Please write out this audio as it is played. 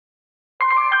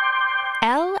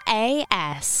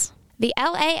LAS. The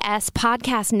LAS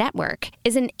Podcast Network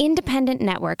is an independent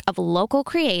network of local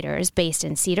creators based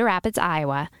in Cedar Rapids,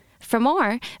 Iowa. For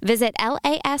more, visit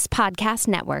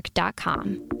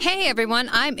laspodcastnetwork.com. Hey everyone,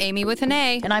 I'm Amy with an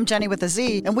A. And I'm Jenny with a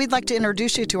Z, and we'd like to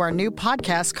introduce you to our new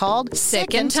podcast called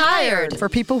Sick and Tired. For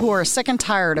people who are sick and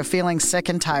tired of feeling sick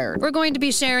and tired. We're going to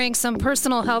be sharing some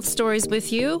personal health stories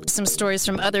with you, some stories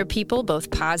from other people,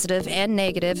 both positive and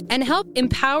negative, and help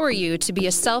empower you to be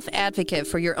a self-advocate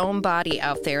for your own body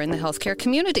out there in the healthcare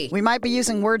community. We might be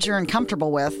using words you're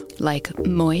uncomfortable with. Like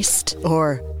moist.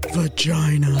 Or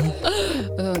vagina.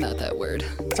 Oh, not that word.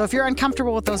 So if you're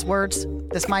uncomfortable with those words,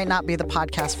 this might not be the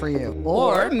podcast for you.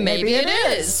 Or maybe it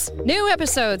is. New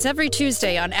episodes every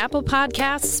Tuesday on Apple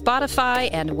Podcasts, Spotify,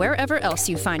 and wherever else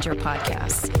you find your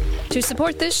podcasts. To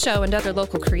support this show and other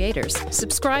local creators,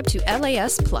 subscribe to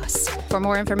LAS Plus. For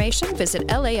more information, visit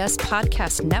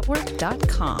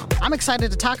laspodcastnetwork.com. I'm excited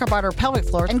to talk about our pelvic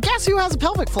floor. And guess who has a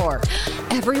pelvic floor?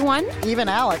 Everyone? Even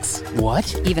Alex.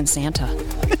 What? Even Santa.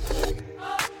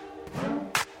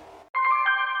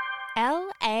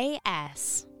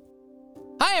 LAS.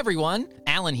 Hi, everyone.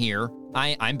 Alan here.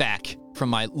 I'm back from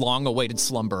my long-awaited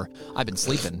slumber. I've been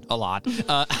sleeping a lot.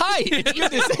 Hi,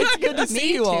 it's good to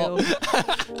see you all.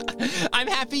 I'm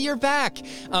happy you're back.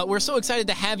 We're so excited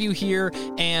to have you here.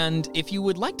 And if you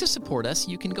would like to support us,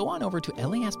 you can go on over to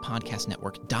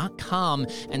laspodcastnetwork.com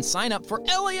and sign up for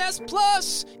LAS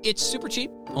Plus. It's super cheap,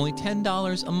 only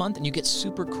 $10 a month, and you get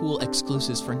super cool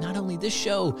exclusives for not only this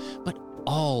show, but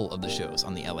all of the shows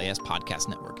on the LAS Podcast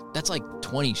Network. That's like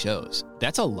 20 shows.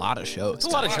 That's a lot of shows. That's a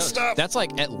lot of shows. That's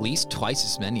like at least twice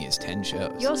as many as 10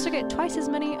 shows. You also get twice as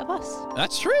many of us.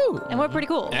 That's true. And we're pretty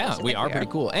cool. Yeah, we are pretty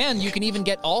cool. And you can even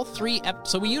get all three.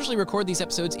 So we usually record these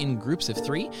episodes in groups of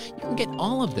 3. You can get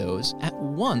all of those at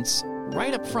once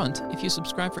right up front if you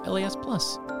subscribe for LAS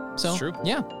Plus. So, That's true.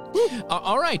 Yeah.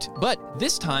 All right. But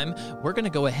this time, we're going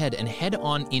to go ahead and head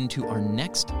on into our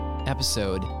next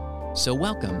episode. So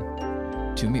welcome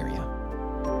to Miria.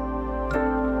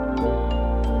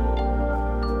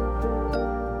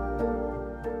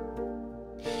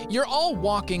 You're all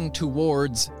walking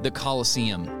towards the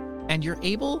Colosseum, and you're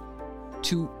able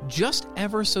to just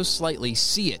ever so slightly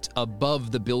see it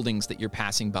above the buildings that you're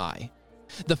passing by.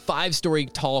 The 5-story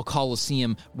tall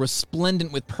Colosseum,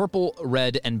 resplendent with purple,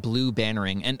 red, and blue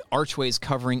bannering and archways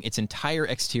covering its entire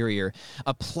exterior,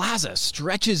 a plaza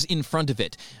stretches in front of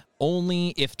it,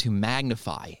 only if to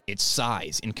magnify its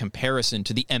size in comparison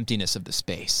to the emptiness of the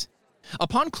space.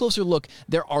 Upon closer look,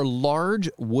 there are large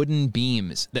wooden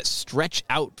beams that stretch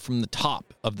out from the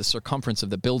top of the circumference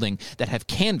of the building that have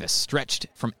canvas stretched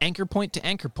from anchor point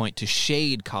to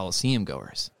shade Colosseum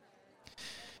goers.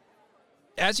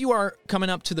 As you are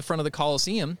coming up to the front of the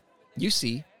Colosseum, you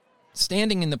see,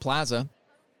 standing in the plaza,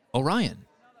 Orion.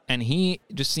 And he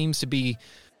just seems to be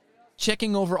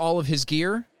checking over all of his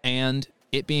gear, and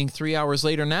it being 3 hours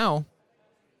later now,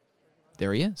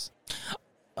 there he is.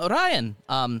 Orion,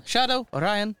 Shadow,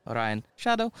 Orion,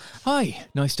 Shadow. Hi,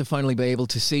 nice to finally be able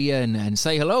to see you and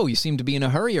say hello. You seemed to be in a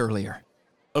hurry earlier.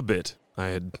 A bit. I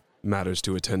had matters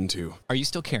to attend to. Are you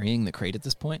still carrying the crate at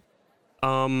this point?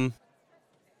 Or,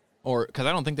 because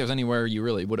I don't think there's anywhere you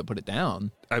really would have put it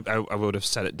down. I would have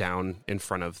set it down in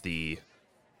front of the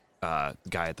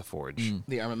guy at the forge.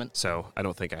 The armament. So I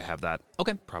don't think I have that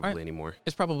probably anymore.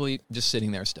 It's probably just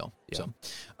sitting there still. Yeah.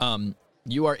 So,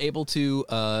 you are able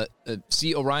to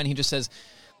see Orion. He just says,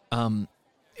 you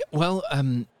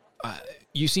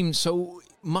seemed so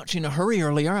much in a hurry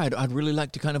earlier. I'd really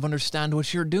like to kind of understand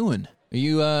what you're doing. Are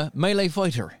you a melee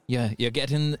fighter? You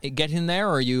get in there?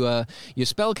 Or are you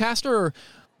spellcaster? Or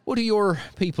what do your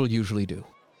people usually do?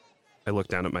 I look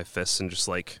down at my fists and just,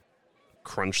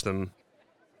 crunch them.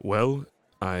 Well,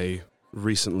 I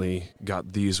recently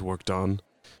got these worked on.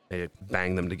 I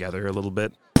bang them together a little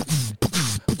bit.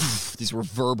 These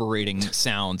reverberating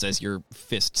sounds as your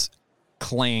fists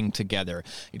clang together.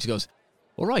 He just goes,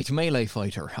 all right, melee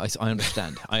fighter. I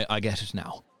understand. I get it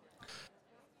now.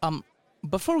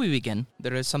 Before we begin,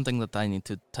 there is something that I need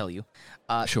to tell you.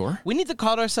 Sure. We need to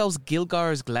call ourselves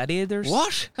Gilgar's Gladiators.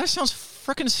 What? That sounds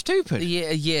freaking stupid.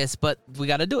 Yes, but we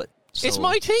got to do it. So it's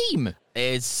my team.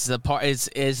 It's a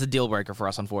deal breaker for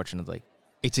us, unfortunately.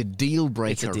 It's a deal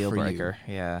breaker. It's a deal breaker.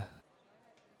 Yeah.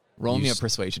 Roll me a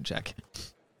persuasion check.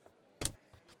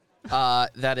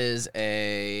 That is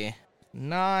a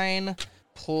 9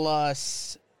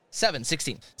 plus 7,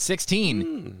 16.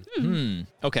 16.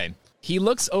 Okay. He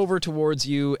looks over towards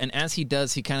you, and as he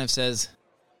does, he kind of says,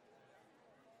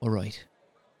 all right.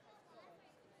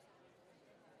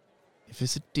 If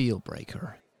it's a deal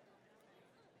breaker,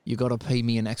 you gotta pay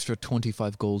me an extra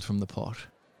 25 gold from the pot.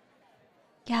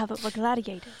 Yeah, but we're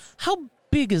gladiators. How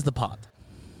big is the pot?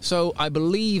 So I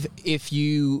believe if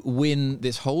you win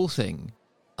this whole thing,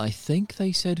 I think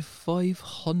they said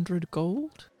 500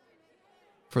 gold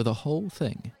for the whole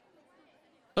thing.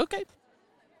 Okay,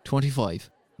 25.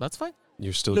 that's fine.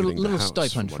 You're still Little getting the house,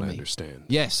 stipend from for what I me. understand.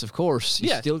 Yes, of course. You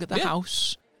Yeah, still get the yeah.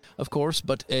 house, of course,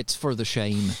 but it's for the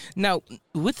shame. Now,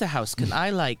 with the house, can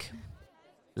I,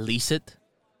 lease it?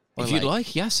 Or, If you'd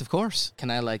like, yes, of course.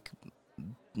 Can I,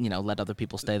 let other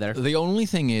people stay there? The only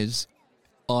thing is,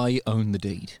 I own the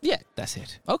deed. Yeah. That's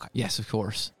it. Okay. Yes, of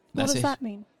course. What That's does it. that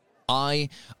mean? I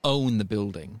own the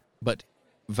building, but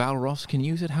Valros can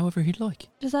use it however he'd like.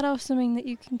 Does that also mean that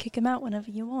you can kick him out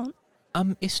whenever you want?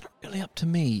 It's not really up to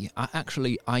me.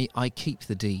 I keep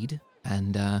the deed,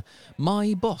 and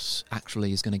my boss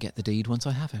actually is going to get the deed once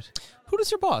I have it. Who does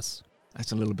your boss?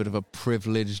 That's a little bit of a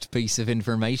privileged piece of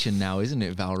information now, isn't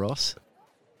it, Valros?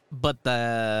 But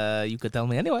you could tell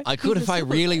me anyway. I could He's if a I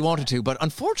really supervisor. wanted to, but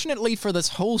unfortunately for this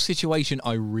whole situation,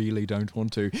 I really don't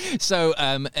want to. So,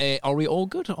 are we all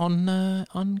good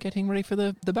on getting ready for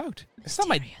the bout? It's not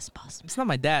my Mysterious boss. It's not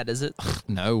my dad, is it?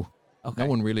 No. Okay. No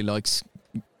one really likes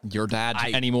your dad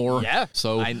I- anymore. yeah.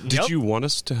 So, Did you want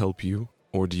us to help you,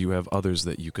 or do you have others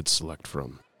that you could select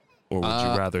from? Or would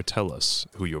you rather tell us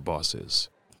who your boss is?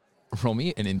 roll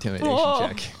me an intimidation Whoa.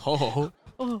 check. Oh,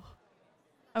 Oh.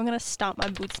 I'm gonna stomp my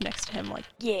boots next to him like,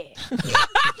 yeah.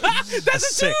 That's a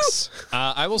 6.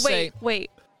 I will say Wait.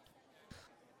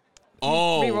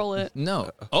 oh, Reroll it. no.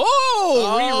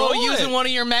 Oh, reroll reroll using it. one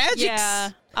of your magics.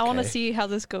 Yeah. I want to Okay. see how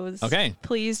this goes. Okay.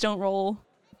 Please don't roll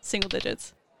single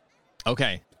digits.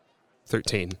 Okay.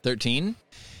 13. 13.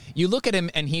 You look at him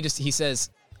and he says,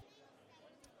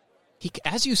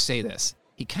 as you say this,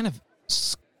 he kind of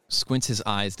squints his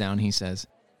eyes down. He says,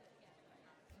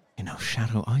 you know,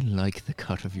 Shadow, I like the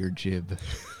cut of your jib.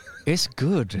 It's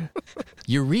good.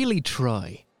 You really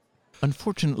try.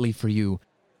 Unfortunately for you,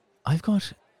 I've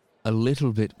got a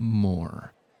little bit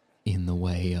more in the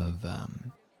way of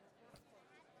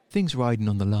things riding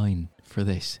on the line for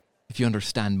this, if you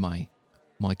understand my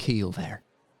keel there.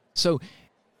 So,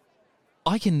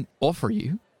 I can offer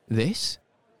you this,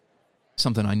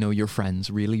 something I know your friends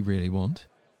really, really want.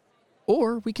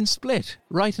 Or we can split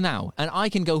right now, and I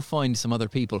can go find some other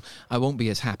people. I won't be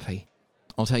as happy.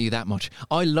 I'll tell you that much.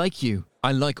 I like you.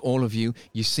 I like all of you.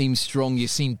 You seem strong, you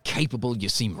seem capable, you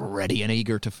seem ready and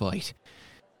eager to fight.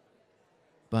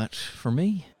 But for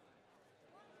me,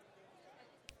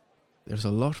 there's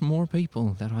a lot more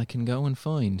people that I can go and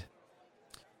find.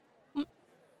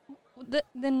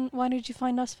 Then why did you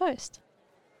find us first?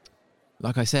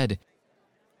 Like I said,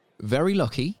 very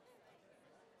lucky,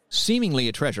 seemingly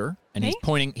a treasure, and he's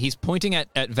pointing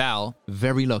at Val,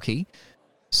 very lucky,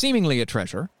 seemingly a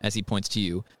treasure, as he points to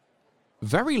you,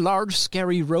 very large,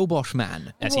 scary robot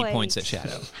man, as he points at Wait.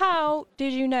 Shadow. How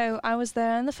did you know I was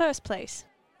there in the first place?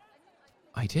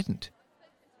 I didn't,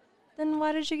 Then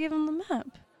why did you give him the map?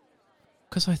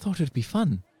 because I thought it'd be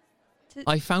fun. Did-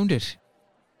 I found it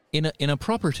in a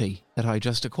property that I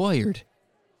just acquired.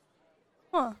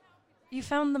 Huh. You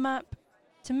found the map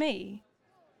to me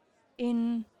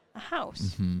in a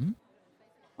house. Hmm.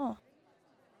 Oh.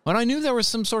 But I knew there was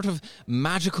some sort of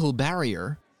magical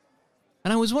barrier,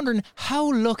 and I was wondering,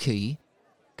 how lucky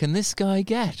can this guy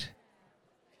get?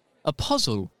 A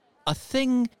puzzle, a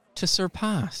thing to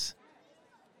surpass.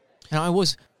 And I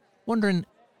was wondering,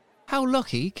 how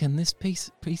lucky can this piece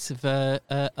of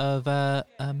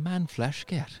man flesh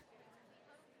get?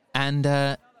 And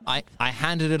I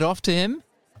handed it off to him,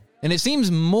 and it seems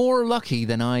more lucky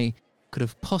than I could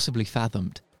have possibly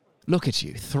fathomed. Look at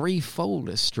you, threefold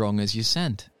as strong as you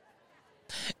sent.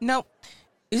 Now,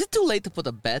 is it too late to put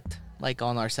a bet,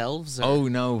 on ourselves? Or? Oh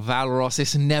no, Valros,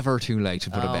 it's never too late to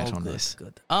put a bet on good, this.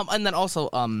 Good. And then also,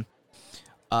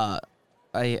 I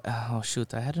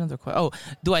had another question. Oh,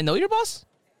 do I know your boss?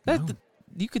 No.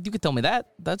 You could tell me that.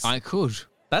 I could.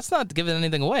 That's not giving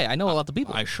anything away. I know a lot of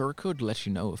people. I sure could let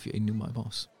you know if you knew my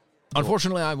boss.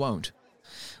 Unfortunately, I won't.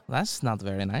 That's not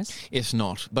very nice. It's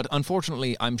not. But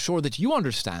unfortunately, I'm sure that you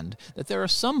understand that there are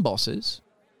some bosses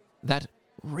that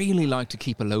really like to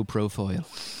keep a low profile.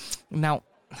 Now,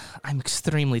 I'm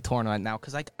extremely torn right now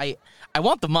because I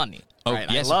want the money. Oh, right?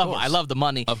 yes, I of course. love the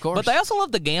money. Of course. But I also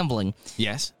love the gambling.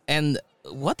 Yes? And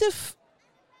what if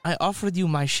I offered you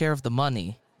my share of the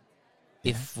money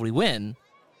if we win?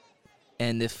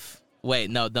 And if...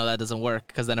 Wait, no, that doesn't work.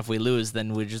 Because then if we lose,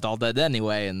 then we're just all dead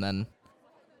anyway. And then...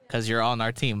 Because you're on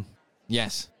our team.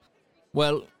 Yes.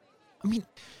 Well, I mean...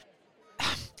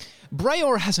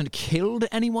 Brayor hasn't killed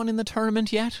anyone in the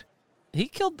tournament yet. He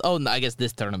killed... Oh, no, I guess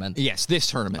this tournament. Yes, this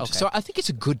tournament. Okay. So I think it's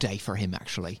a good day for him,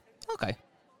 actually. Okay.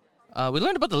 We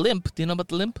learned about the limp. Do you know about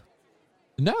the limp?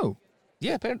 No.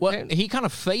 Yeah, apparently. Well, he kind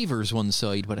of favors one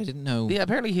side, but I didn't know. Yeah,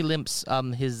 apparently he limps.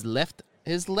 His left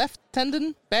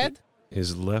tendon bad.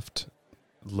 His left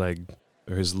leg,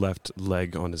 or his left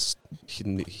leg on his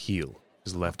heel.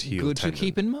 His left heel Good tendon. to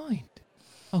keep in mind.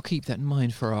 I'll keep that in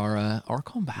mind for our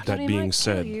combat. That But he being might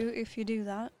said- kill you if you do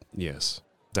that. Yes.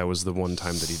 That was the one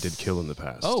time that he did kill in the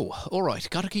past. Oh, all right.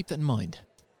 Got to keep that in mind.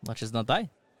 Watch us not die.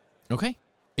 Okay.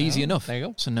 Easy Oh, enough. there you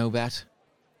go. So no bet.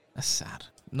 That's sad.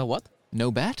 No what?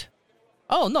 No bet?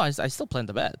 Oh no, I still plan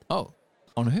to bet. Oh.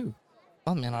 On who?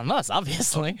 I mean, on us,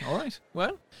 obviously. All right.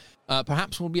 Well,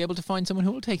 perhaps we'll be able to find someone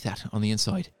who will take that on the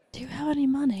inside. Do you have any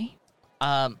money?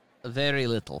 Very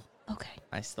little. Okay.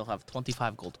 I still have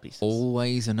 25 gold pieces.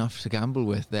 Always enough to gamble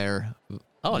with there.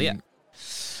 Oh, yeah.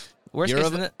 Worst You're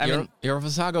case, of, scenario- you're of a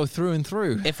Sago through and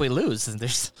through. if we lose, then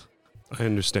there's. I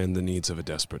understand the needs of a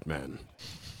desperate man.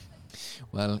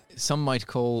 Well, some might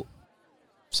call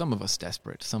some of us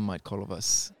desperate. Some might call of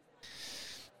us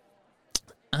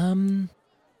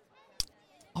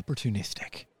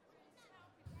opportunistic.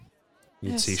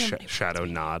 You'd There's see so many Shadow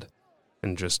nod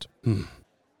and just,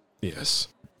 yes.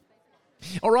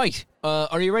 All right.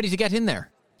 Are you ready to get in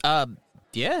there?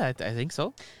 Yeah, I think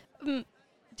so.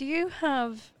 Do you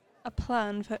have a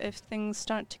plan for if things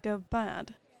start to go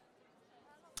bad?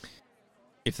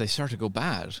 If they start to go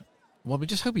bad, well, we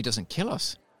just hope he doesn't kill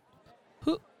us.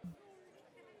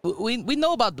 We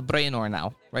know about the Braenor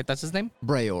now, right? That's his name?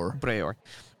 Breor. Breor.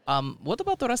 What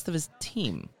about the rest of his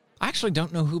team? I actually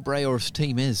don't know who Breor's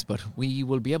team is, but we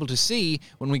will be able to see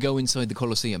when we go inside the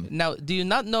Colosseum. Now, do you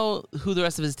not know who the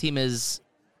rest of his team is,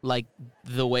 like,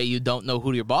 the way you don't know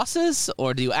who your boss is?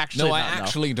 Or do you actually No, I not know?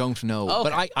 actually don't know. Okay.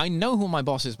 But I know who my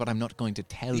boss is, but I'm not going to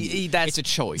tell you. That's- It's a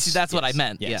choice. see, that's what I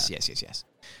meant, Yes, yeah. yes.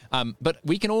 But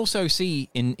we can also see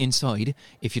inside,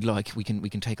 if you'd like, we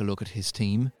can take a look at his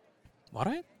team. All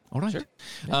right. All right. Sure.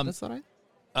 Yeah, that's all right.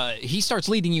 He starts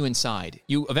leading you inside.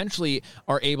 You eventually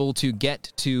are able to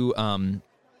get to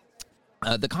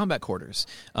the combat quarters.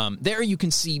 There you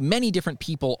can see many different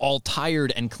people all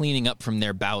tired and cleaning up from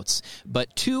their bouts,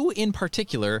 but two in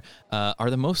particular are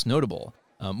the most notable.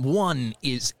 One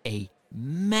is a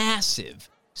massive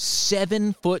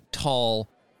 7-foot-tall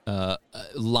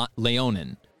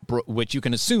Leonin, which you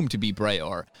can assume to be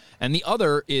Breor, and the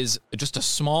other is just a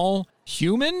small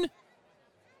human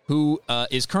who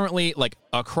is currently, like,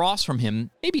 across from him,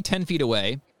 maybe 10 feet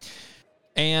away.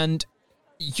 And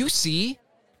you see,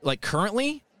 like,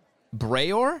 currently,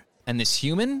 Breor and this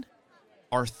human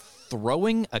are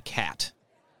throwing a cat.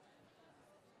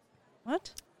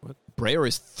 What? Breor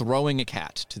is throwing a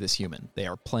cat to this human. They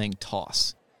are playing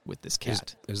toss with this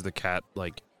cat. Is the cat,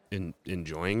 like,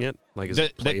 enjoying it? Like, is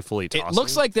it playfully tossing? It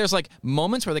looks like there's, like,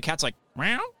 moments where the cat's like,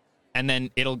 meow, and then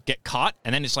it'll get caught,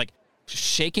 and then it's, like,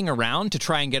 shaking around to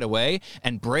try and get away,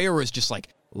 and Breor is just, like,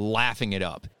 laughing it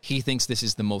up. He thinks this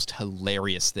is the most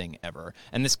hilarious thing ever.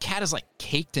 And this cat is, like,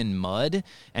 caked in mud,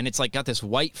 and it's, like, got this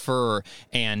white fur,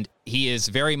 and he is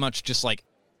very much just, like,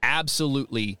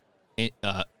 absolutely,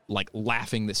 like,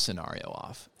 laughing this scenario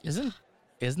off.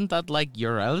 Isn't that, like,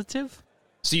 your relative?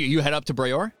 So you head up to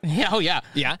Breor? Yeah, oh, yeah.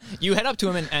 Yeah. You head up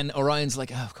to him, and Orion's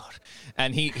like, oh, God.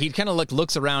 And he kind of, like,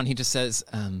 looks around. He just says,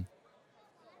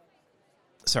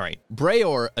 sorry.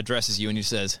 Breor addresses you, and he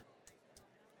says,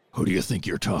 who do you think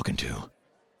you're talking to?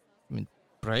 I mean,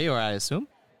 Breor, I assume?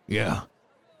 Yeah.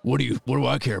 What do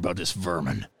I care about this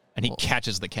vermin? And he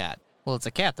catches the cat. Well, it's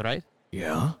a cat, right?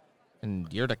 Yeah?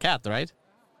 And you're the cat, right?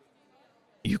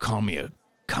 You call me a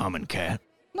common cat?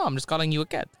 No, I'm just calling you a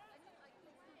cat.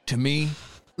 To me,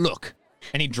 look.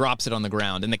 And he drops it on the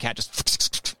ground, and the cat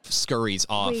just scurries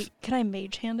off. Wait, can I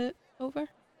mage hand it over?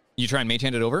 You try and mage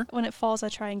hand it over? When it falls, I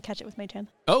try and catch it with mage hand.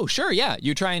 Oh, sure, yeah.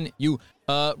 You try and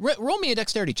roll me a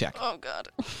dexterity check. Oh, God.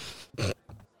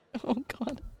 Oh,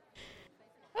 God.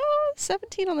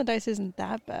 17 on the dice isn't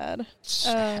that bad.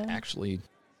 Actually,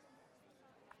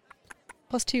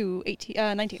 Plus 2,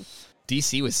 19.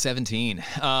 DC was 17.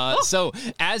 So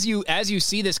as you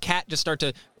see this cat just start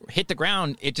to hit the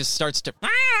ground, it just starts to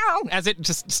as it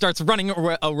just starts running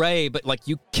away. But like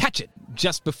you catch it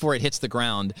just before it hits the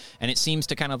ground, and it seems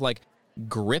to kind of like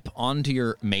grip onto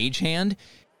your mage hand.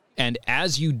 And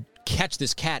as you catch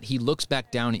this cat, he looks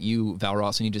back down at you,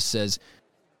 Valros, and he just says,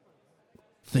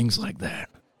 "Things like that,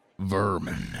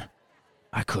 vermin.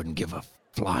 I couldn't give a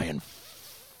flying."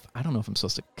 I don't know if I'm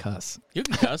supposed to cuss. You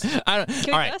can cuss. I don't, Can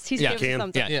we all right. cuss? He's yeah, giving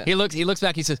thumbs up. yeah. He looks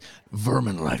back. He says,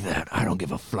 "Vermin like that, I don't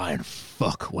give a flying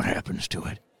fuck what happens to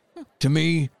it. To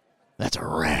me, that's a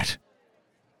rat."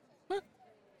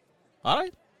 All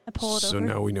right. I pull it So over.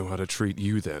 now we know how to treat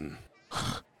you then.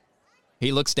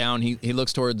 He looks down. He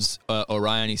looks towards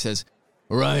Orion. He says,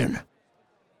 Orion,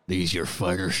 these your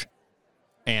fighters?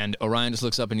 And Orion just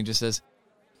looks up and he just says,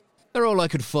 they're all I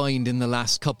could find in the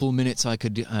last couple minutes I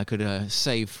could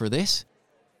save for this.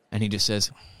 And he just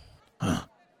says,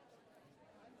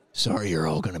 sorry you're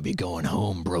all going to be going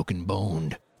home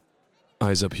broken-boned.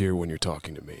 Eyes up here when you're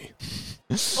talking to me.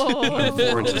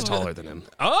 4 inches taller than him.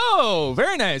 Oh,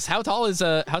 very nice. How tall is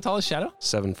Shadow?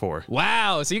 7'4".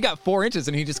 Wow, so you got 4 inches,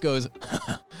 and he just goes,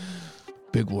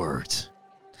 big words.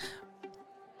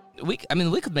 We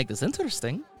could make this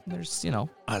interesting. There's,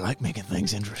 I like making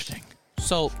things interesting.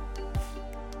 So,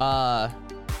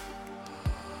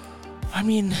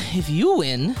 if you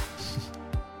win,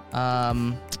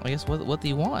 I guess what do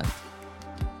you want?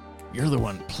 You're the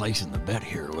one placing the bet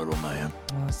here, little man.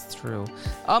 Well, that's true.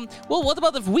 Well, what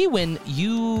about if we win,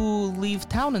 you leave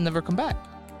town and never come back?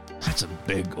 That's a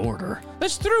big order.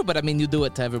 That's true, but you do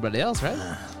it to everybody else,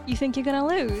 right? You think you're gonna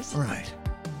lose? Right.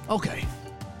 Okay.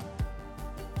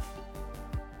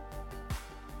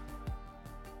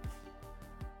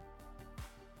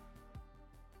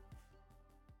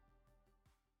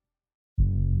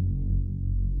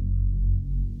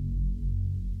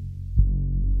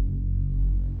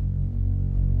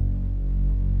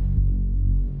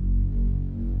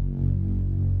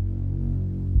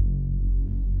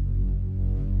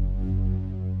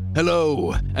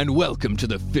 Hello, and welcome to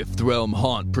the Fifth Realm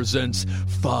Haunt presents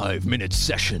 5-Minute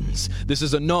Sessions. This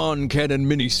is a non-canon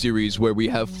miniseries where we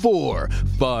have 4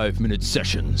 5-minute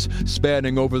sessions,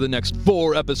 spanning over the next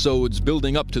 4 episodes,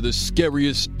 building up to the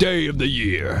scariest day of the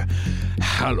year,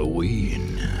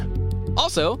 Halloween.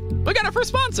 Also, we got our first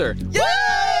sponsor. Yeah!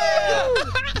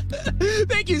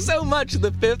 Thank you so much,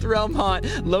 the Fifth Realm Haunt,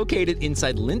 located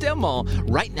inside Lindale Mall,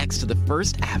 right next to the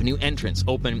First Avenue entrance,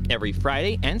 open every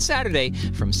Friday and Saturday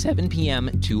from 7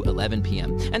 p.m. to 11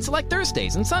 p.m. and select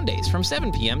Thursdays and Sundays from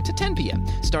 7 p.m. to 10 p.m.,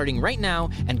 starting right now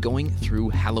and going through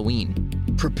Halloween.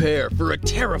 Prepare for a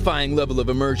terrifying level of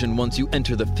immersion once you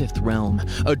enter the Fifth Realm,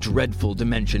 a dreadful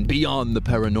dimension beyond the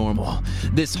paranormal.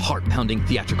 This heart-pounding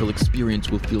theatrical experience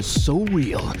will feel so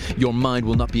real, your mind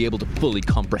will not be able to fully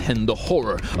comprehend the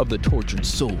horror of the tortured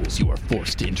souls you are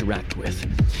forced to interact with.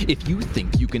 If you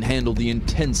think you can handle the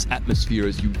intense atmosphere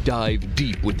as you dive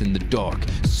deep within the dark,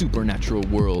 supernatural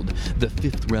world, the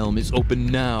Fifth Realm is open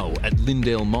now at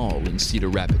Lindale Mall in Cedar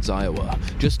Rapids, Iowa.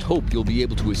 Just hope you'll be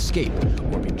able to escape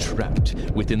or be trapped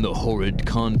within the horrid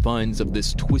confines of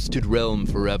this twisted realm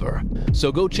forever.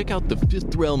 So go check out the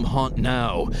Fifth Realm Haunt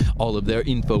now. All of their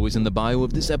info is in the bio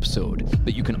of this episode,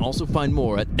 but you can also find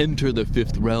more at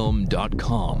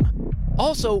enterthefifthrealm.com.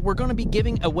 Also, we're going to be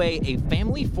giving away a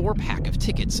family 4-pack of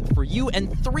tickets for you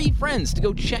and 3 friends to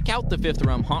go check out the Fifth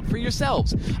Realm Haunt for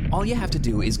yourselves. All you have to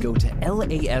do is go to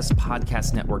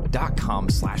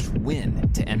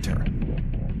laspodcastnetwork.com/win to enter.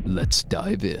 Let's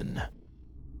dive in.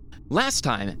 Last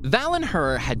time, Val and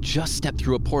her had just stepped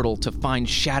through a portal to find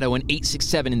Shadow and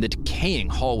 867 in the decaying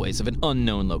hallways of an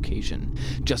unknown location.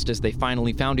 Just as they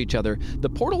finally found each other, the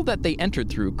portal that they entered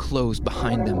through closed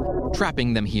behind them,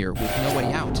 trapping them here with no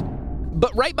way out.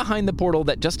 But right behind the portal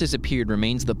that just disappeared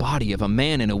remains the body of a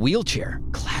man in a wheelchair,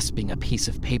 clasping a piece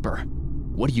of paper.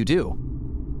 What do you do?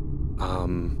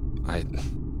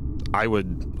 I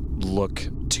would look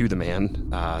to the man,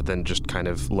 then just kind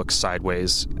of look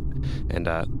sideways and,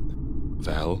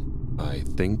 Val, I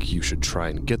think you should try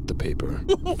and get the paper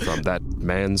from that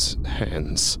man's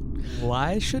hands.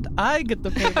 Why should I get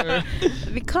the paper?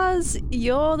 Because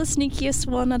you're the sneakiest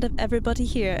one out of everybody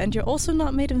here, and you're also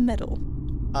not made of metal.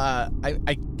 I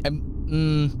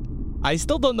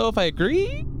still don't know if I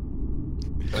agree.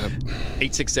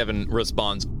 867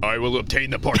 responds, I will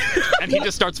obtain the portal. And he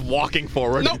just starts walking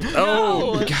forward. No.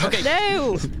 No. Okay.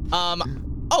 No.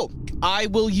 I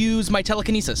will use my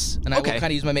telekinesis, and I will kind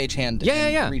of use my mage hand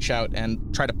and reach out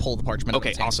and try to pull the parchment.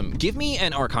 Okay, awesome. Give me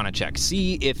an Arcana check.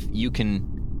 See if you can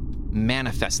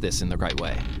manifest this in the right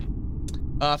way.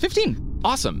 15.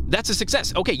 Awesome. That's a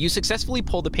success. Okay, you successfully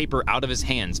pull the paper out of his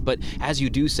hands, but as you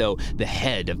do so, the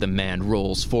head of the man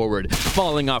rolls forward,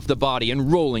 falling off the body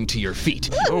and rolling to your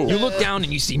feet. You look down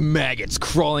and you see maggots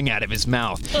crawling out of his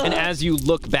mouth. And as you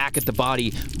look back at the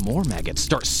body, more maggots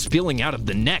start spilling out of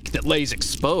the neck that lays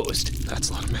exposed. That's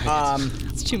a lot of maggots.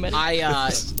 It's too many. I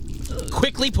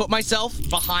quickly put myself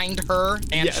behind her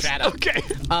and Shadow. Okay.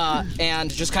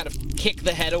 And just kind of kick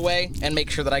the head away and make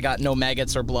sure that I got no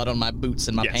maggots or blood on my boots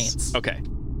and my pants. Okay.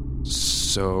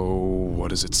 So,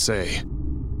 what does it say?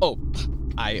 Oh,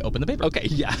 I open the paper. Okay,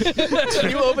 yeah.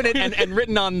 You open it, and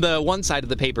written on the one side of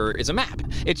the paper is a map.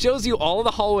 It shows you all of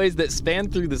the hallways that span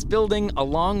through this building,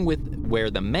 along with where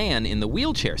the man in the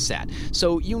wheelchair sat,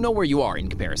 so you know where you are in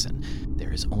comparison. There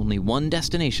There's only one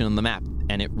destination on the map,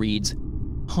 and it reads,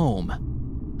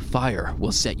 home. Fire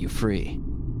will set you free.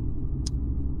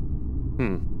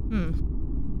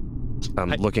 I'm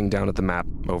looking down at the map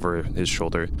over his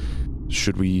shoulder.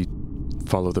 Should we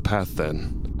follow the path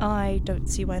then? I don't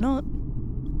see why not.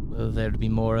 Will there be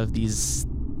more of these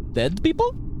dead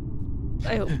people?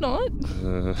 I hope not.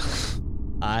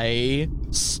 I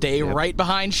stay right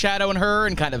behind Shadow and her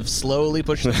and kind of slowly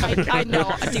push them. I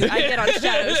know, dude. I get on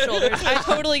Shadow's shoulders. I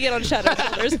totally get on Shadow's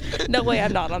shoulders. No way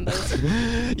I'm not on those.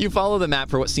 You follow the map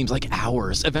for what seems like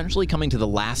hours, eventually coming to the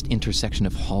last intersection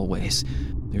of hallways.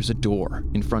 There's a door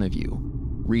in front of you,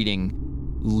 reading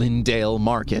Lindale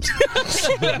Market.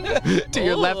 To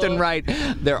your left and right,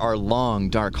 there are long,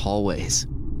 dark hallways.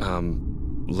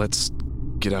 Let's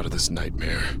get out of this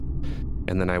nightmare.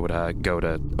 And then I would go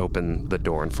to open the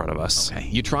door in front of us. Okay.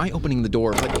 You try opening the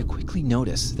door, but you quickly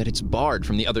notice that it's barred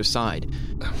from the other side.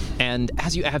 And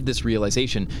as you have this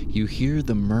realization, you hear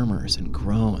the murmurs and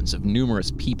groans of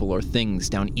numerous people or things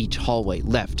down each hallway,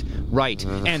 left, right,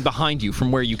 and behind you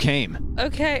from where you came.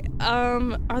 Okay,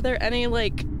 are there any,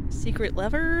 secret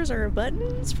levers or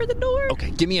buttons for the door? Okay,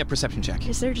 give me a perception check.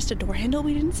 Is there just a door handle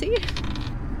we didn't see?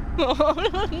 Oh,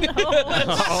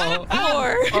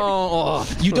 no.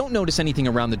 You don't notice anything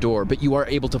around the door, but you are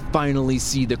able to finally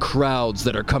see the crowds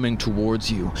that are coming towards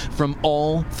you from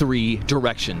all three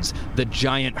directions. The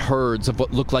giant herds of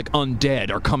what look like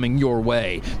undead are coming your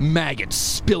way, maggots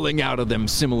spilling out of them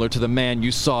similar to the man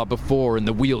you saw before in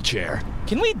the wheelchair.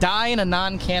 Can we die in a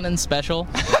non-canon special?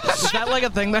 Is that a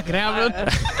thing that can happen?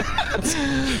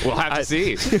 We'll have to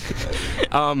see.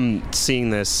 Seeing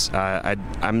this,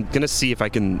 I'm going to see if I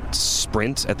can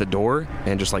sprint at the door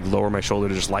and just lower my shoulder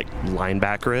to just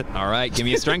linebacker it. All right, give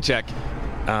me a strength check.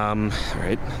 All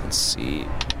right, let's see.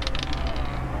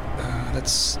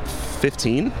 That's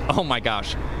 15. Oh my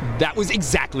gosh. That was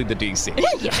exactly the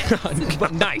DC.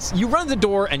 But nice. You run the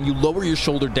door and you lower your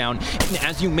shoulder down, and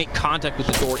as you make contact with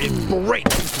the door, it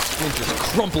breaks into splinters,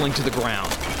 crumpling to the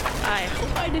ground. I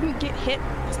hope I didn't get hit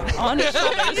on his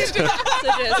shoulders.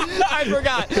 I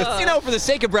forgot. For the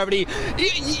sake of brevity,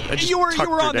 you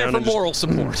were on there for moral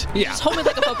support. Yeah. Just hold me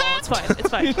like a football. It's fine. It's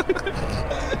fine.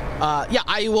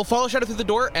 I will follow Shadow through the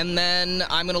door, and then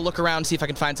I'm going to look around, see if I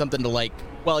can find something to,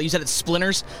 you said it's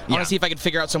splinters. I want to see if I can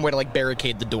figure out some way to,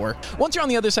 barricade the door. Once you're on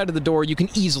the other side of the door, you can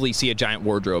easily see a giant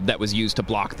wardrobe that was used to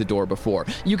block the door before.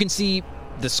 You can see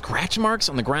the scratch marks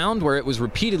on the ground where it was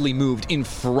repeatedly moved in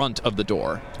front of the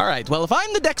door. All right, well, if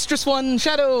I'm the dexterous one,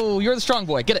 Shadow, you're the strong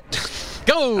boy. Get it.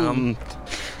 Go!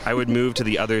 I would move to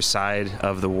the other side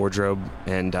of the wardrobe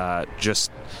and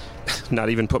just not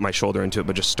even put my shoulder into it,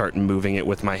 but just start moving it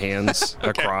with my hands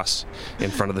across in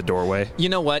front of the doorway. You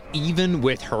know what? Even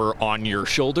with her on your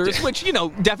shoulders, which,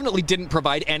 definitely didn't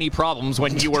provide any problems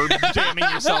when you were jamming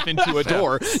yourself into a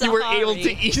door, you were able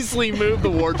to easily move the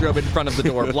wardrobe in front of the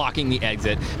door, blocking the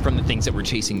exit from the things that were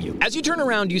chasing you. As you turn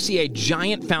around, you see a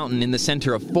giant fountain in the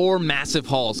center of 4 massive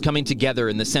halls coming together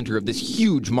in the center of this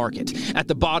huge market. At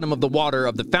the bottom of the water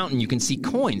of the fountain, you can see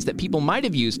coins that people might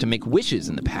have used to make wishes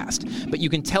in the past, but you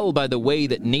can tell by the way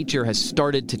that nature has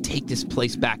started to take this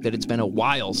place back that it's been a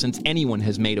while since anyone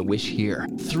has made a wish here.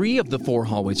 3 of the 4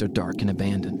 hallways are dark and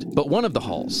abandoned, but one of the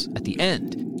halls, at the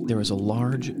end, there is a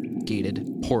large gated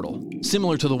portal,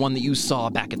 similar to the one that you saw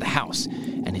back at the house,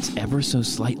 and it's ever so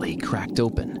slightly cracked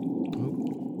open.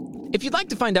 If you'd like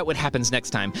to find out what happens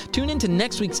next time, tune in to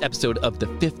next week's episode of The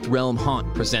Fifth Realm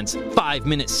Haunt presents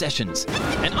 5-Minute Sessions.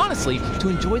 And honestly, to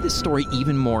enjoy this story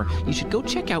even more, you should go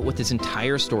check out what this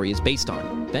entire story is based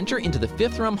on. Venture into The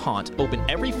Fifth Realm Haunt, open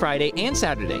every Friday and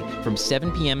Saturday from 7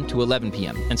 p.m. to 11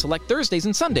 p.m. and select Thursdays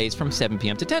and Sundays from 7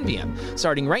 p.m. to 10 p.m.,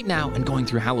 starting right now and going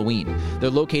through Halloween. They're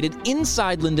located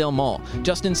inside Lindale Mall,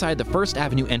 just inside the First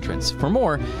Avenue entrance. For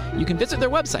more, you can visit their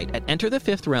website at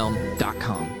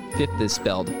enterthefifthrealm.com. Fifth is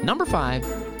spelled number 5,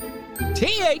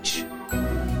 TH.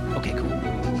 Okay, cool.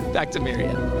 Back to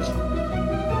Marianne.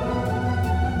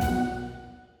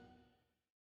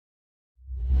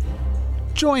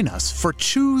 Join us for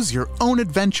Choose Your Own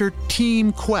Adventure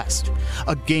Team Quest,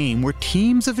 a game where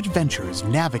teams of adventurers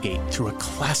navigate through a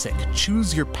classic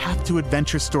Choose Your Path to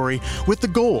Adventure story with the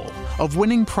goal of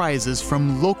winning prizes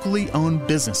from locally owned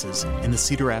businesses in the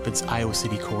Cedar Rapids, Iowa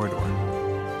City corridor.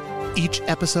 Each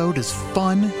episode is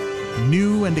fun,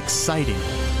 new, and exciting.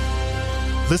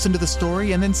 Listen to the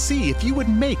story and then see if you would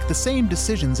make the same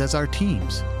decisions as our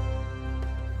teams.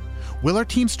 Will our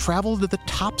teams travel to the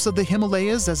tops of the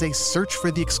Himalayas as they search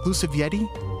for the exclusive Yeti?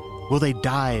 Will they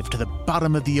dive to the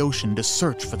bottom of the ocean to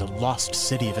search for the lost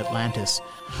city of Atlantis?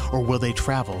 Or will they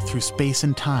travel through space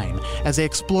and time as they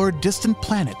explore distant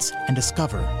planets and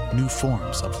discover new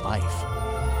forms of life?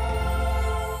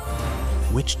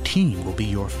 Which team will be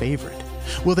your favorite?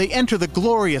 Will they enter the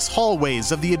glorious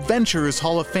hallways of the Adventurers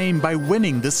Hall of Fame by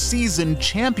winning the season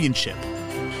championship?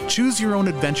 Choose Your Own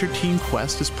Adventure Team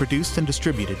Quest is produced and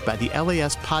distributed by the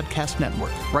LAS Podcast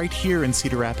Network right here in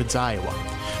Cedar Rapids, Iowa.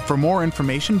 For more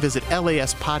information, visit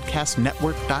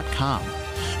laspodcastnetwork.com.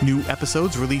 New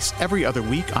episodes release every other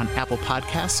week on Apple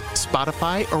Podcasts,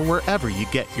 Spotify, or wherever you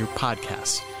get your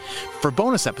podcasts. For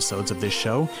bonus episodes of this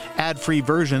show, ad-free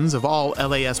versions of all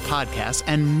LAS podcasts,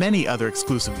 and many other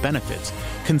exclusive benefits,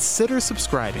 consider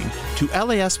subscribing to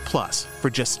LAS Plus for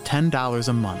just $10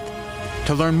 a month.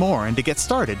 To learn more and to get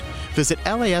started, visit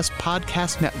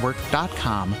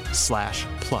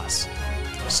laspodcastnetwork.com/plus.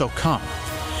 So come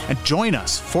and join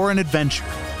us for an adventure.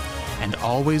 And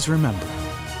always remember,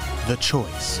 the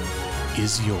choice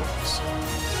is yours.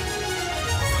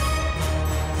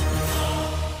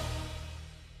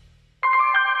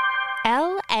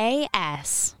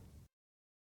 LAS.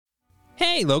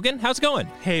 Hey, Logan, how's it going?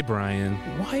 Hey, Brian.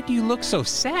 Why do you look so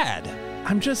sad?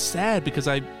 I'm just sad because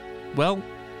I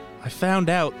found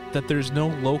out that there's no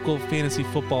local fantasy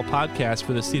football podcast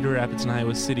for the Cedar Rapids and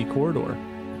Iowa City corridor.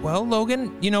 Well,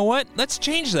 Logan, you know what? Let's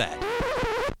change that.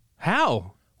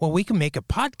 How? Well, we can make a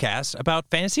podcast about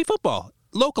fantasy football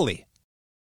locally.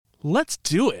 Let's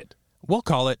do it. We'll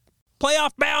call it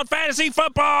Playoff Bound Fantasy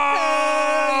Football!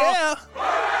 Yeah!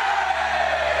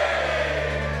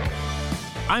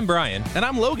 I'm Brian. And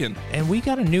I'm Logan. And we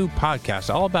got a new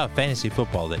podcast all about fantasy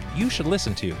football that you should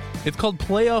listen to. It's called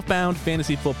Playoff Bound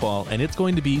Fantasy Football, and it's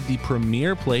going to be the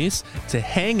premier place to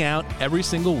hang out every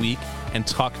single week and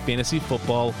talk fantasy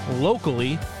football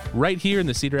locally right here in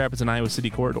the Cedar Rapids and Iowa City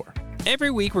corridor.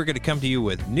 Every week, we're going to come to you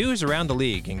with news around the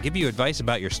league and give you advice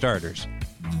about your starters.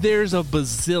 There's a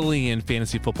bazillion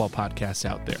fantasy football podcasts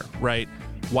out there, right?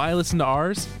 Why listen to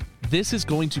ours? This is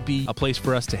going to be a place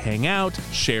for us to hang out,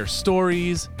 share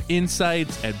stories,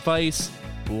 insights, advice,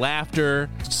 laughter,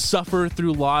 suffer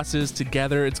through losses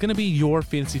together. It's going to be your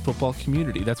fantasy football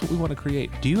community. That's what we want to create.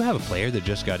 Do you have a player that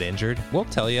just got injured? We'll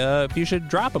tell you if you should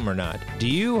drop him or not. Do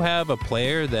you have a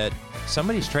player that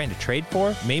somebody's trying to trade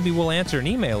for? Maybe we'll answer an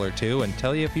email or two and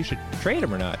tell you if you should trade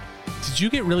him or not. Did you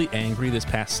get really angry this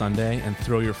past Sunday and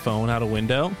throw your phone out a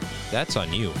window? That's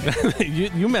on you.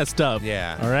 You messed up.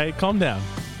 Yeah. All right, calm down.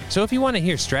 So if you want to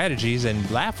hear strategies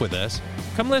and laugh with us,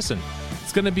 come listen.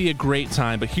 It's going to be a great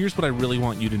time, but here's what I really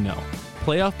want you to know.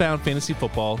 Playoff Bound Fantasy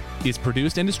Football is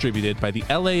produced and distributed by the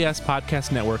LAS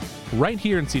Podcast Network right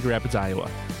here in Cedar Rapids, Iowa.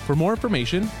 For more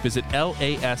information, visit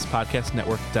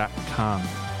laspodcastnetwork.com.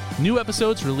 New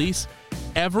episodes release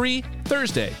every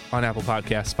Thursday on Apple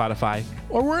Podcasts, Spotify,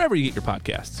 or wherever you get your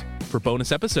podcasts. For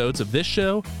bonus episodes of this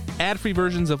show, ad-free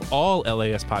versions of all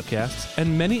LAS podcasts,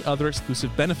 and many other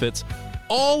exclusive benefits,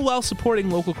 all while supporting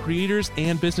local creators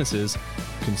and businesses,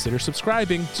 consider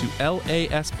subscribing to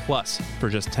LAS Plus for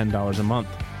just $10 a month.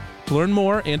 To learn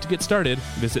more and to get started,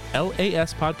 visit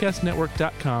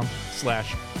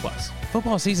laspodcastnetwork.com/plus.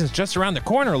 Football season's just around the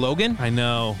corner, Logan. I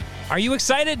know. Are you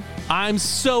excited? I'm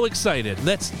so excited.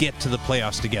 Let's get to the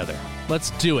playoffs together.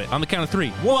 Let's do it. On the count of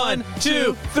 3. 1,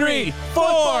 2, 3,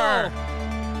 4!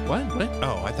 What?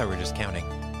 Oh, I thought we were just counting.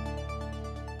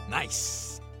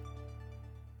 Nice.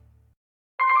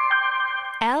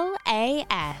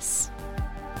 LAS.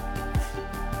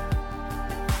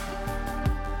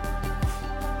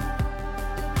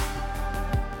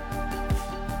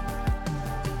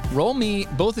 Roll me,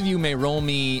 both of you may roll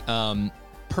me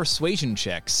persuasion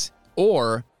checks,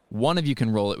 or one of you can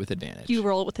roll it with advantage. You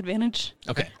roll it with advantage.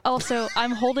 Okay. Also,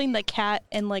 I'm holding the cat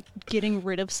and like getting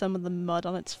rid of some of the mud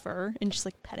on its fur and just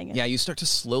like petting it. Yeah, you start to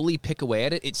slowly pick away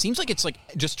at it. It seems like it's like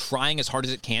just trying as hard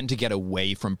as it can to get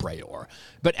away from Praetor.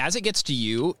 But as it gets to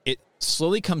you, it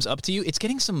slowly comes up to you. It's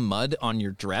getting some mud on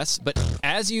your dress, but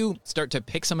as you start to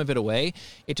pick some of it away,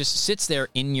 it just sits there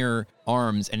in your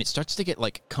arms and it starts to get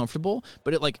like comfortable,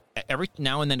 but it like every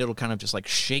now and then it'll kind of just like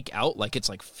shake out like it's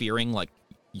like fearing like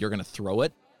you're going to throw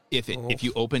it. If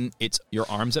you open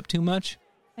your arms up too much.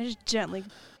 I just gently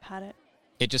pat it.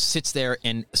 It just sits there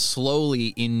and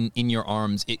slowly in your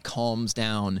arms, it calms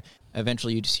down.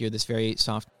 Eventually you just hear this very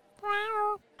soft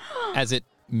as it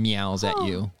meows at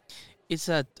you. It's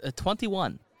a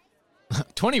 21.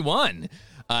 21?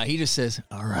 He just says,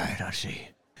 all right, I see.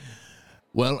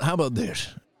 Well, how about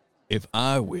this? If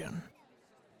I win,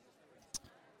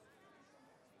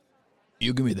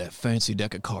 you give me that fancy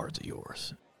deck of cards of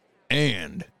yours.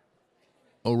 And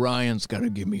Orion's got to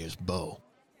give me his bow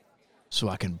so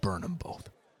I can burn them both.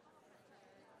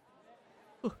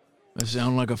 That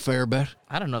sound like a fair bet?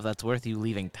 I don't know if that's worth you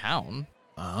leaving town.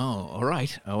 Oh, all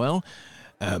right. Well,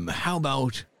 how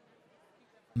about...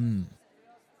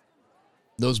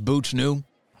 Those boots new?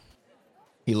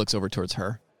 He looks over towards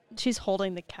her. She's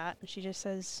holding the cat, and she just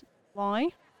says, "Why?"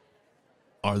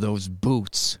 Are those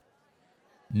boots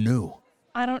new?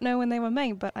 I don't know when they were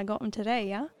made, but I got them today,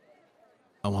 yeah?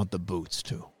 I want the boots,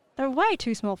 too. They're way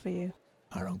too small for you.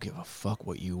 I don't give a fuck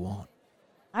what you want.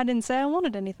 I didn't say I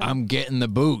wanted anything. I'm getting the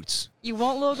boots. You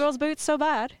want little girl's boots so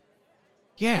bad?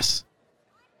 Yes.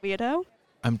 Weirdo?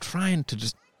 I'm trying to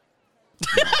just...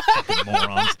 Fucking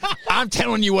morons. I'm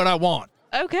telling you what I want.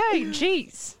 Okay,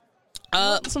 jeez.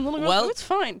 Some little girl's boots?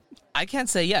 Fine. I can't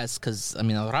say yes, because,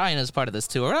 Orion is part of this,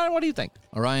 too. Orion, what do you think?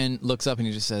 Orion looks up and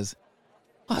he just says,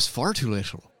 that's far too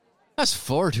little. That's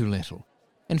far too little.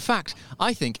 In fact,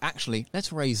 I think, actually,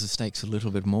 let's raise the stakes a little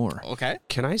bit more. Okay.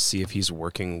 Can I see if he's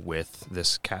working with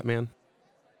this Catman?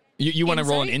 You want to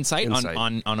roll an insight.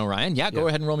 On Orion? Yeah, go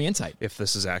ahead and roll me insight. If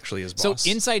this is actually his boss. So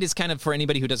insight is kind of, for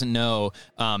anybody who doesn't know,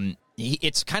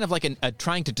 it's kind of like a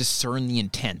trying to discern the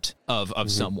intent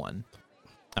of someone.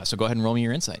 So go ahead and roll me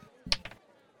your insight.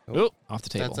 Oh, off the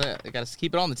table. That's it. I got to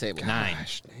keep it on the table. 9.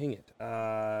 Gosh, dang it.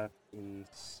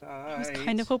 Insight. I was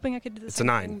kind of hoping I could do the same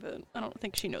thing, but I don't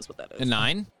think she knows what that is. A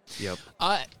 9? Yep.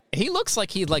 He looks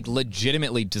like he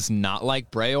legitimately does not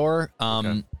like Breor.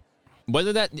 Okay.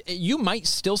 Whether that you might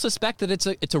still suspect that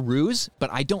it's a ruse, but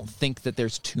I don't think that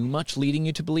there's too much leading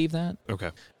you to believe that.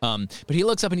 Okay. But he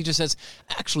looks up and he just says,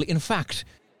 "Actually, in fact,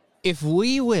 if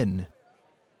we win,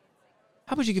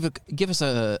 how about you give us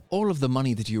all of the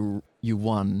money that you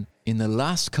won in the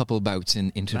last couple bouts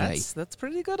in today? That's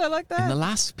pretty good. I like that. In the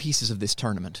last pieces of this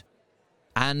tournament,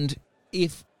 and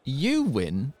if you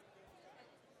win,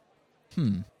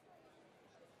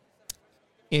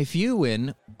 If you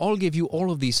win, I'll give you all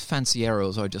of these fancy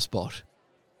arrows I just bought."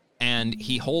 And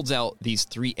he holds out these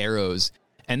 3 arrows,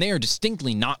 and they are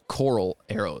distinctly not coral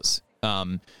arrows,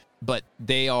 but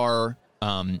they are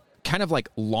kind of like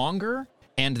longer,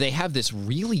 and they have this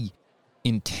really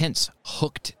intense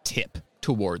hooked tip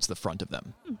towards the front of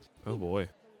them. Oh, boy.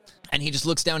 And he just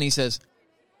looks down and he says,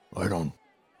 I don't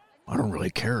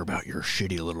really care about your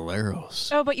shitty little arrows.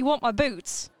 Oh, but you want my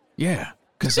boots? Yeah.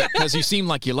 Because you seem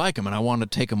like you like them, and I want to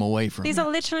take them away from you. These are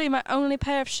literally my only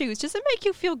pair of shoes. Does it make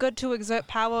you feel good to exert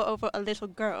power over a little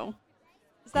girl?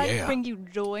 Does that bring you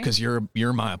joy? Because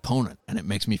you're my opponent, and it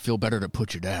makes me feel better to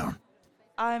put you down.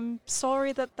 I'm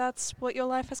sorry that that's what your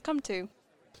life has come to.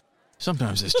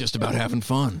 Sometimes it's just about having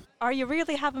fun. Are you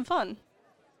really having fun?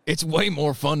 It's way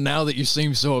more fun now that you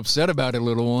seem so upset about it,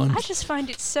 little one. I just find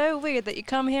it so weird that you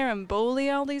come here and bully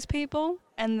all these people,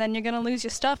 and then you're going to lose your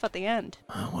stuff at the end.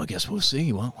 Well, I guess we'll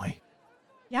see, won't we?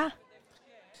 Yeah.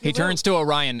 He turns to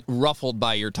Orion, ruffled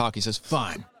by your talk. He says,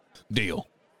 fine. Deal.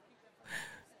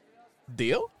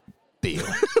 Deal? Deal.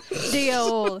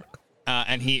 Deal.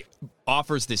 And he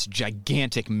offers this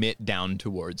gigantic mitt down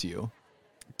towards you.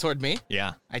 Toward me?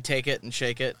 Yeah. I take it and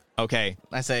shake it. Okay.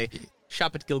 I say,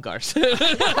 shop at Gilgar's.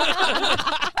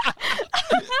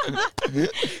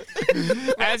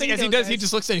 As he does, he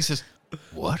just looks at it and he says,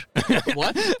 what?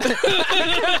 What?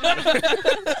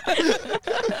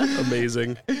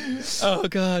 Amazing. Oh,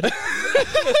 God.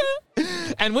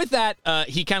 And with that,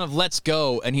 he kind of lets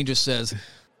go, and he just says,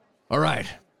 all right,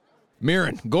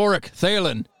 Mirren, Gorik,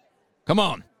 Thalen, come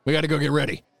on. We got to go get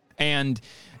ready. And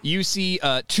you see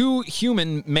 2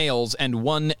 human males and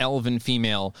 1 elven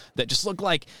female that just look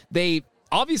like they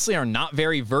obviously are not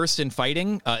very versed in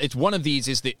fighting. It's one of these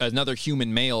is another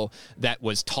human male that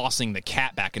was tossing the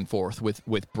cat back and forth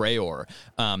with Breor.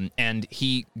 And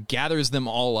he gathers them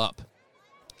all up,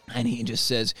 and he just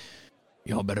says,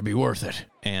 y'all better be worth it.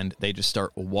 And they just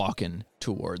start walking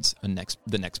towards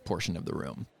the next portion of the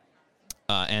room.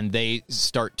 And they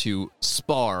start to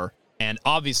spar, and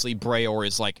obviously Breor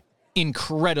is like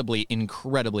incredibly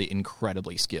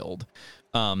skilled.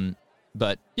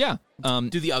 But yeah.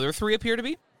 Do the other 3 appear to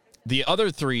be? The other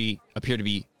 3 appear to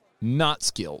be not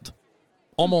skilled.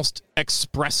 Almost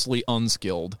expressly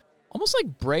unskilled. Almost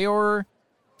like Breor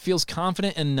feels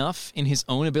confident enough in his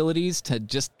own abilities to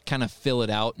just kind of fill it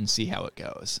out and see how it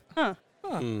goes. Huh.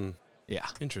 Yeah.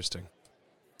 Interesting.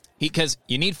 Because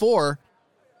you need 4.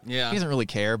 Yeah. He doesn't really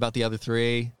care about the other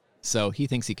 3, so he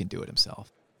thinks he can do it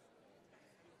himself.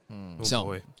 Oh,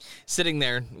 boy. Sitting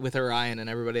there with Orion and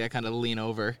everybody, I kind of lean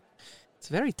over. It's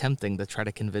very tempting to try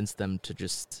to convince them to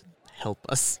just help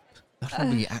us. That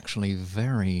would be actually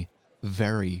very,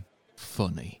 very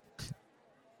funny.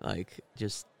 Like,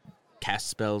 just cast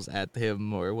spells at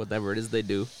him or whatever it is they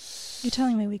do. You're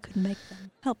telling me we could make them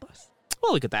help us?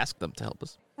 Well, we could ask them to help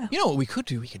us. Oh. You know what we could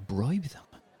do? We could bribe them.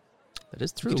 That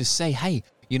is true. We could just say, hey,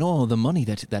 you know the money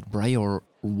that Breor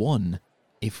won?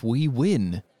 If we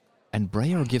win, and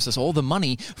Breyer gives us all the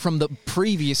money from the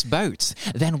previous bouts,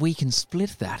 then we can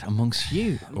split that amongst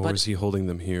you. Or is he holding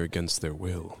them here against their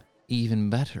will? Even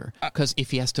better, because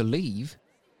if he has to leave,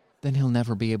 then he'll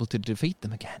never be able to defeat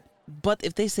them again. But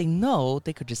if they say no,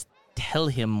 they could just tell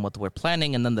him what we're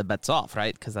planning and then the bet's off,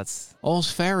 right? Because that's...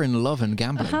 All's fair in love and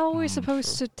gambling. How are we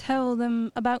supposed to tell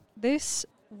them about this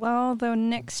while they're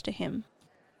next to him?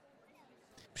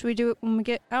 Should we do it when we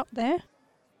get out there?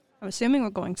 I'm assuming we're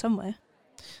going somewhere.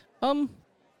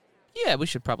 Yeah, we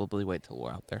should probably wait till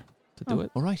we're out there to do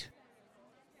it. All right.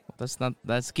 Well,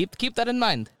 that's keep that in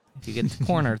mind. If you get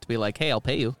cornered to be like, hey, I'll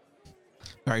pay you.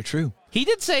 Very true. He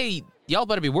did say, y'all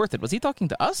better be worth it. Was he talking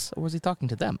to us or was he talking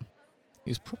to them?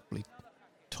 He was probably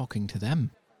talking to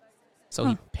them. So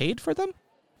he paid for them?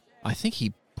 I think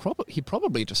he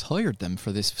probably just hired them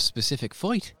for this specific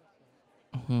fight.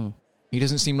 Mm-hmm. He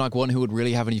doesn't seem like one who would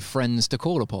really have any friends to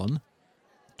call upon.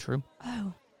 True.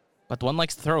 Oh. But one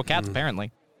likes to throw cats,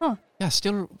 apparently. Huh. Yeah,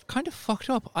 still kind of fucked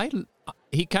up.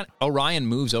 Orion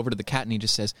moves over to the cat and he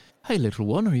just says, "Hey, little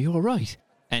one, are you all right?"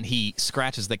 And he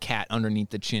scratches the cat underneath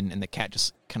the chin, and the cat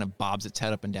just kind of bobs its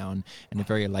head up and down in a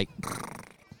very light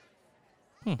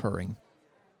purring.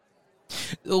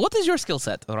 What is your skill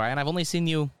set, Orion? I've only seen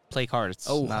you play cards.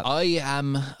 I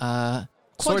am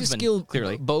quite Swordsman, a skilled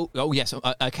clearly. Oh, yes,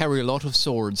 I carry a lot of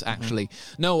swords, actually.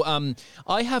 No,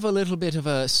 I have a little bit of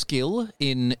a skill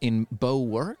in bow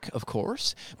work, of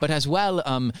course, but as well,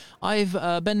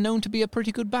 I've been known to be a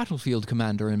pretty good battlefield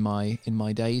commander in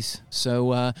my days.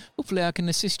 So hopefully I can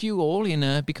assist you all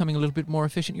in becoming a little bit more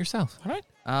efficient yourself. All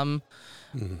right.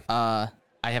 I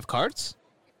have cards.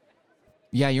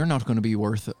 Yeah, you're not going to be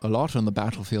worth a lot on the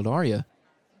battlefield, are you?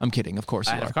 I'm kidding, of course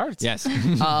you I are. have cards. Yes.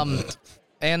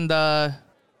 And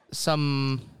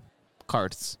some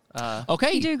cards.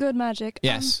 Okay. You do good magic.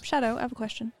 Yes. Shadow, I have a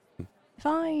question.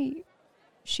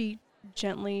 She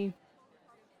gently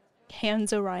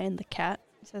hands Orion the cat.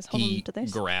 Says, hold He on to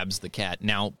this. grabs the cat,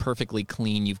 now perfectly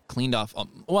clean. You've cleaned off.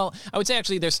 Well, I would say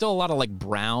actually there's still a lot of like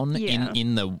brown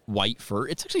in the white fur.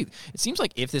 It seems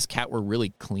like if this cat were really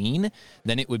clean,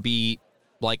 then it would be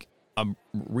like a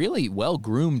really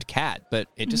well-groomed cat. But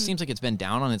it just seems like it's been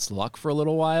down on its luck for a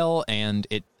little while, and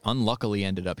it unluckily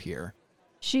ended up here.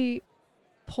 She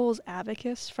pulls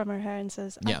Abacus from her hair and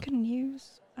says, Yeah. I can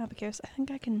use Abacus. I think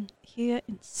I can hear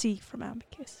and see from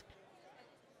Abacus.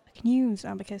 I can use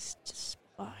Abacus to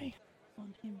spy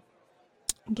on him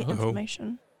and get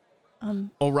information.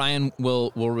 Orion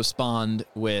will respond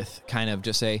with kind of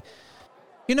just say,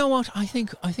 "You know what? I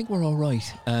think we're all right.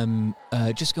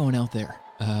 Just going out there.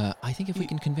 I think if we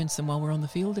can convince them while we're on the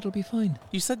field, it'll be fine."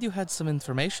 You said you had some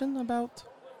information about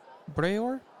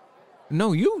Breor?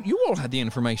 No, you all had the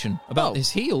information about his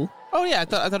heel. Oh yeah, I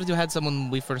thought you had someone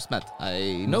we first met.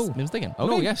 I was mistaken.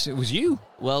 Okay. No, yes, it was you.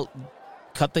 Well,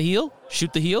 cut the heel,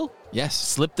 shoot the heel, Yes,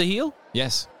 slip the heel,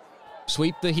 yes.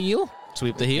 Sweep the heel.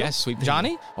 sweep the heel. Yes, sweep the Johnny.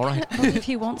 heel. All I right. can't believe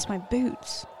he wants my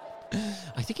boots.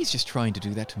 I think he's just trying to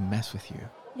do that to mess with you.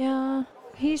 Yeah,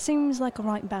 he seems like a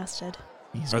right bastard.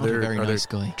 He's Are not a there very nice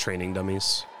guy. training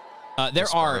dummies? There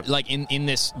are, Disparate. like, in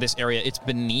this area, it's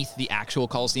beneath the actual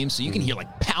Coliseum, so you can hear,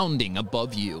 like, pounding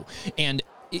above you. And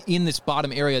in this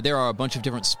bottom area, there are a bunch of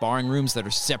different sparring rooms that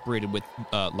are separated with,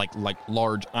 like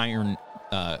large iron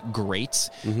grates.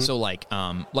 So, like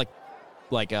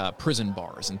prison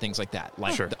bars and things like that,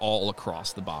 like all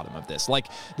across the bottom of this. Like,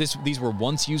 these were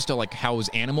once used to, like, house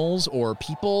animals or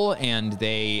people, and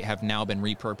they have now been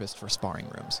repurposed for sparring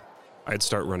rooms. I'd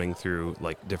start running through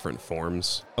like different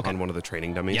forms on one of the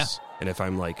training dummies. Yeah. And if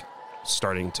I'm like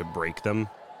starting to break them,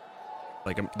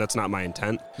 like that's not my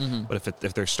intent. But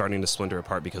if they're starting to splinter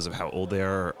apart because of how old they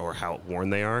are or how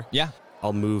worn they are, Yeah.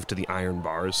 I'll move to the iron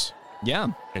bars Yeah.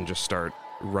 and just start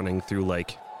running through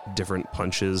like different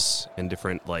punches and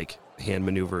different like hand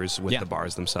maneuvers with the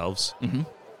bars themselves.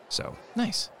 So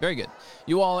Nice. Very good.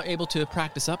 You all are able to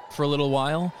practice up for a little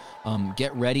while,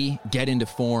 get ready, get into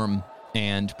form,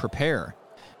 and prepare.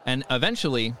 And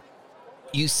eventually,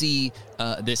 you see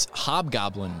this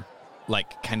hobgoblin,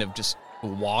 like, kind of just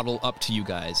waddle up to you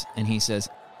guys, and he says,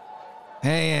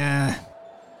 "Hey,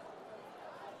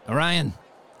 Orion."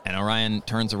 And Orion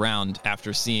turns around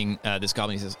after seeing this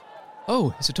goblin. He says,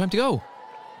 "Oh, is it time to go?"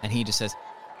 And he just says,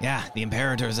 "Yeah, the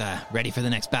Imperator's ready for the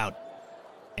next bout."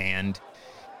 And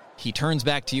he turns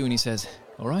back to you and he says,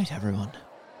 "All right, everyone.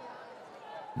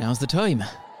 Now's the time.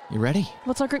 You ready?"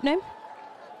 What's our group name?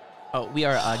 Oh, we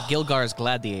are Gilgar's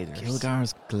Gladiators.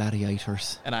 Gilgar's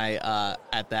Gladiators. And I,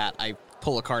 at that, I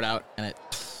pull a card out and it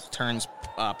turns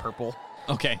purple.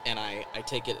 Okay. And I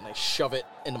take it and I shove it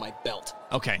into my belt.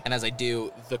 Okay. And as I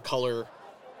do, the color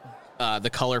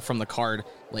from the card,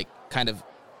 like, kind of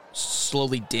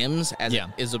slowly dims as it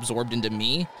is absorbed into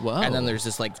me. Whoa. And then there's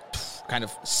this like kind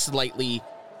of slightly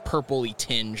purpley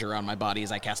tinge around my body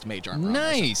as I cast Mage Armor.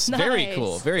 Nice. Very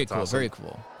cool. Very cool. Very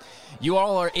cool. You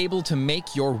all are able to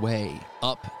make your way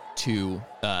up to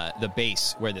the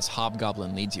base where this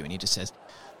hobgoblin leads you, and he just says,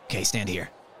 "Okay, stand here.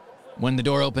 When the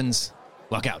door opens,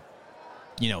 walk out.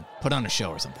 Put on a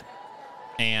show or something."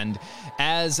 And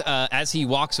as he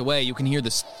walks away, you can hear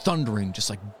this thundering, just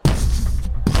like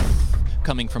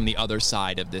coming from the other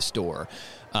side of this door,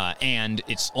 and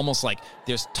it's almost like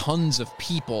there's tons of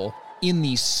people in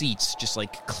these seats, just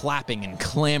like clapping and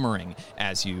clamoring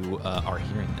as you are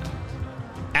hearing them.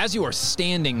 As you are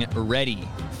standing ready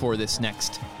for this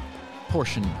next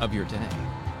portion of your day,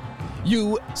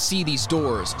 you see these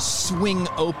doors swing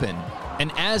open,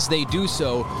 and as they do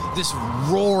so, this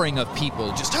roaring of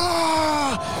people just,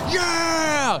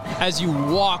 as you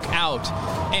walk out.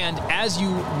 And as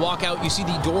you walk out, you see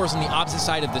the doors on the opposite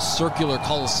side of the circular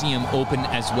Colosseum open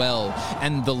as well,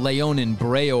 and the Leonin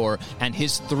Breor and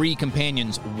his 3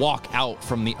 companions walk out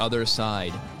from the other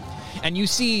side. And you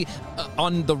see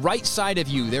on the right side of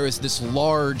you, there is this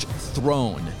large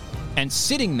throne, and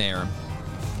sitting there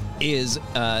is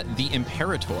the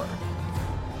Imperator.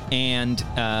 And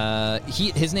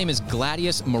his name is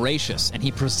Gladius Moratius, and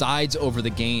he presides over the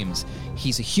games.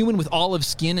 He's a human with olive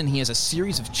skin, and he has a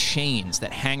series of chains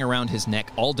that hang around his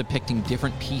neck, all depicting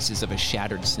different pieces of a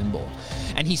shattered symbol.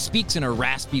 And he speaks in a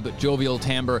raspy but jovial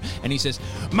timbre, and he says,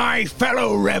 "My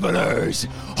fellow revelers,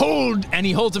 hold!" And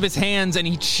he holds up his hands, and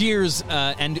he cheers,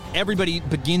 and everybody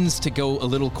begins to go a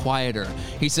little quieter.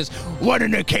 He says, "What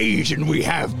an occasion we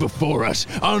have before us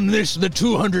on this, the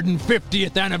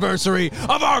 250th anniversary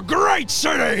of our great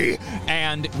city!"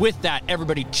 And with that,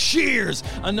 everybody cheers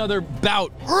another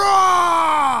bout. Hurrah!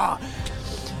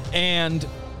 And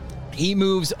he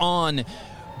moves on.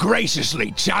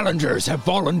 "Graciously, challengers have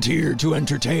volunteered to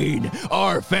entertain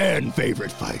our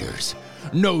fan-favorite fighters.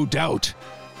 No doubt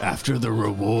after the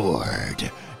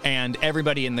reward." And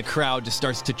everybody in the crowd just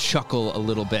starts to chuckle a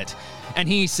little bit. And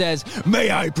he says,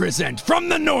 "May I present from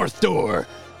the North Door,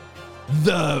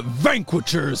 the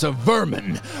vanquishers of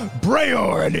vermin,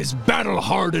 Breor and his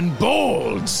battle-hardened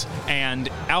bolds." And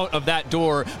out of that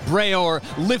door, Breor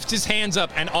lifts his hands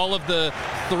up, and all of the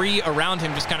 3 around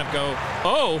him just kind of go,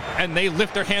 "Oh," and they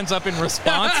lift their hands up in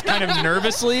response, kind of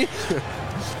nervously.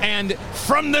 And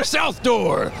from the South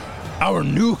Door, our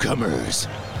newcomers,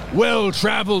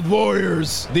 well-traveled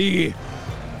warriors,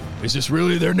 is this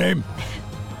really their name?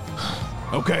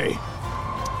 Okay.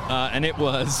 And it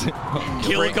was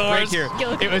Gilgar's.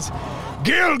 It was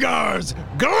Gilgar's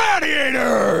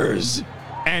Gladiators.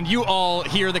 And you all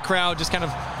hear the crowd just kind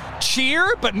of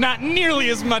cheer, but not nearly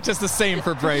as much as the same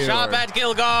for Breor. Shop at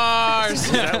Gilgar's.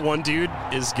 Is that one dude?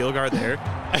 Is Gilgar there?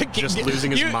 Just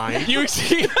losing his mind. You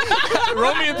see,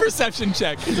 roll me a perception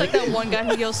check. It's like that one guy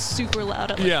who yells super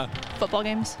loud at football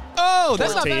games. Oh,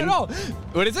 that's 14. not bad at all.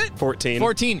 What is it? 14.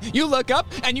 14. You look up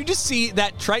and you just see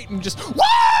that Triton just,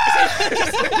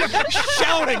 just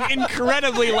shouting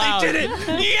incredibly loud. I did it!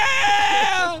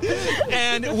 Yeah!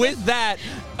 And with that,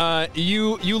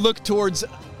 you look towards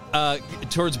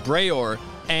Breor,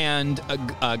 and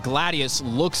Gladius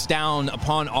looks down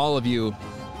upon all of you,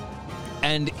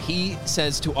 and he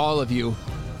says to all of you,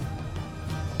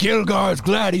 "Gilgar's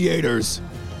gladiators,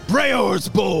 Breor's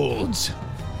bolds,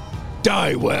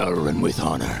 die well and with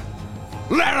honor.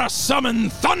 Let us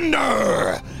summon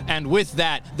thunder!" And with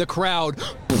that, the crowd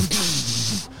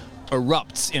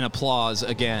erupts in applause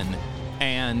again.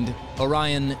 And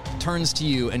Orion turns to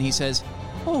you and he says,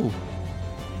 "Oh,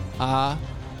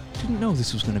 didn't know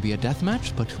this was going to be a death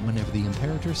match, but whenever the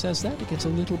Imperator says that, it gets a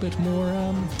little bit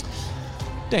more,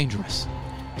 dangerous."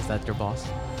 Is that your boss?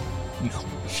 No.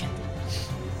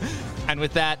 And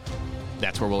with that,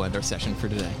 that's where we'll end our session for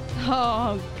today.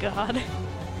 Oh, God.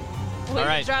 All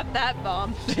right. Drop that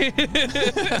bomb.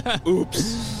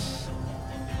 Oops.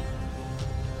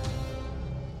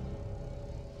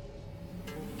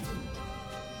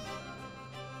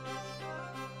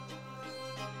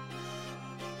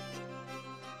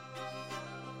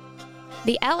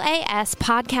 The LAS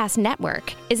Podcast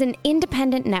Network is an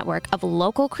independent network of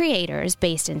local creators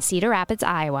based in Cedar Rapids,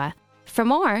 Iowa. For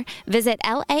more, visit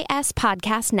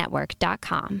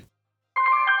laspodcastnetwork.com.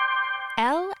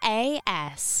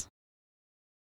 LAS.